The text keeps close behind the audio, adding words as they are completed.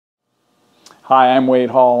Hi, I'm Wade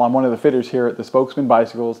Hall. I'm one of the fitters here at the Spokesman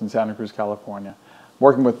Bicycles in Santa Cruz, California. I'm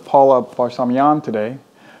working with Paula Barsamian today.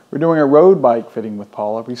 We're doing a road bike fitting with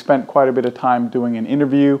Paula. We spent quite a bit of time doing an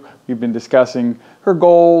interview. We've been discussing her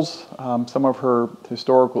goals, some of her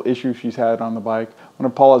historical issues she's had on the bike. One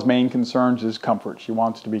of Paula's main concerns is comfort. She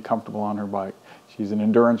wants to be comfortable on her bike. She's an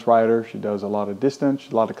endurance rider. She does a lot of distance,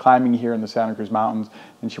 a lot of climbing here in the Santa Cruz Mountains,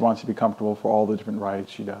 and she wants to be comfortable for all the different rides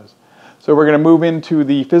she does. So we're going to move into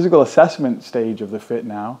the physical assessment stage of the fit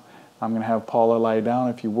now. I'm going to have Paula lie down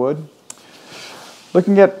if you would.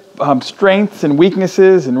 Looking at strengths and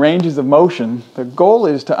weaknesses and ranges of motion, the goal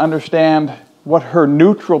is to understand what her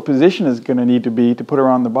neutral position is going to need to be to put her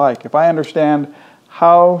on the bike. If I understand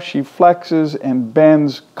how she flexes and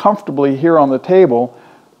bends comfortably here on the table,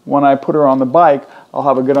 when I put her on the bike, I'll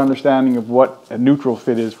have a good understanding of what a neutral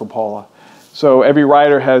fit is for Paula. So every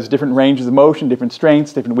rider has different ranges of motion, different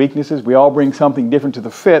strengths, different weaknesses. We all bring something different to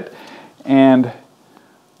the fit. And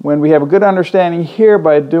when we have a good understanding here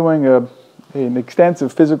by doing an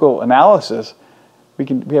extensive physical analysis,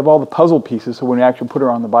 we have all the puzzle pieces, so when we actually put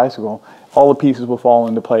her on the bicycle, all the pieces will fall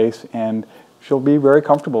into place and she'll be very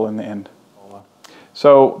comfortable in the end.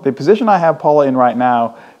 So the position I have Paula in right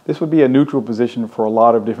now, this would be a neutral position for a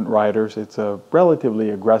lot of different riders. It's a relatively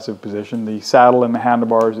aggressive position. The saddle and the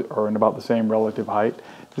handlebars are in about the same relative height.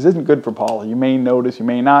 This isn't good for Paula. You may notice, you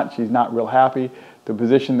may not, she's not real happy. The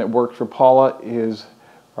position that works for Paula is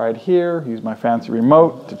right here. Use my fancy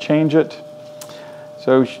remote to change it.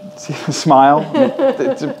 So see the smile,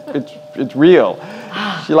 it's real.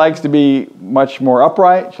 She likes to be much more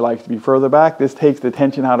upright. She likes to be further back. This takes the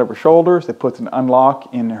tension out of her shoulders. It puts an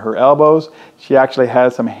unlock in her elbows. She actually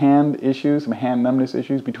has some hand issues, some hand numbness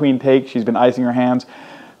issues. Between takes, she's been icing her hands.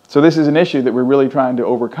 So this is an issue that we're really trying to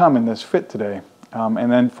overcome in this fit today.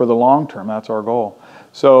 And then for the long term, that's our goal.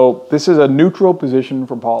 So this is a neutral position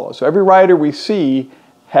for Paula. So every rider we see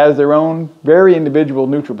has their own very individual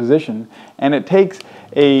neutral position, and it takes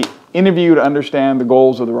an interview to understand the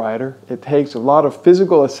goals of the rider. It takes a lot of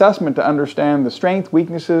physical assessment to understand the strengths,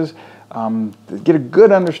 weaknesses, to get a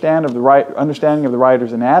good understanding of the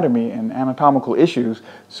rider's anatomy and anatomical issues,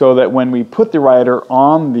 so that when we put the rider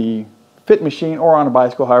on the fit machine or on a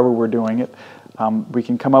bicycle, however we're doing it, we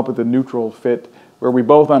can come up with a neutral fit where we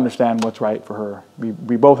both understand what's right for her.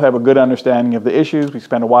 We both have a good understanding of the issues. We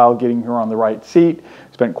spent a while getting her on the right seat,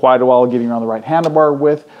 spent quite a while getting her on the right handlebar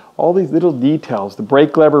width, all these little details, the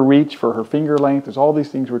brake lever reach for her finger length, there's all these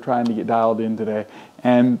things we're trying to get dialed in today.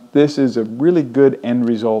 And this is a really good end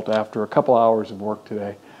result after a couple hours of work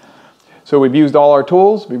today. So we've used all our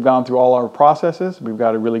tools, we've gone through all our processes, we've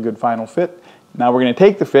got a really good final fit. Now we're going to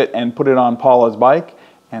take the fit and put it on Paula's bike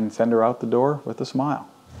and send her out the door with a smile.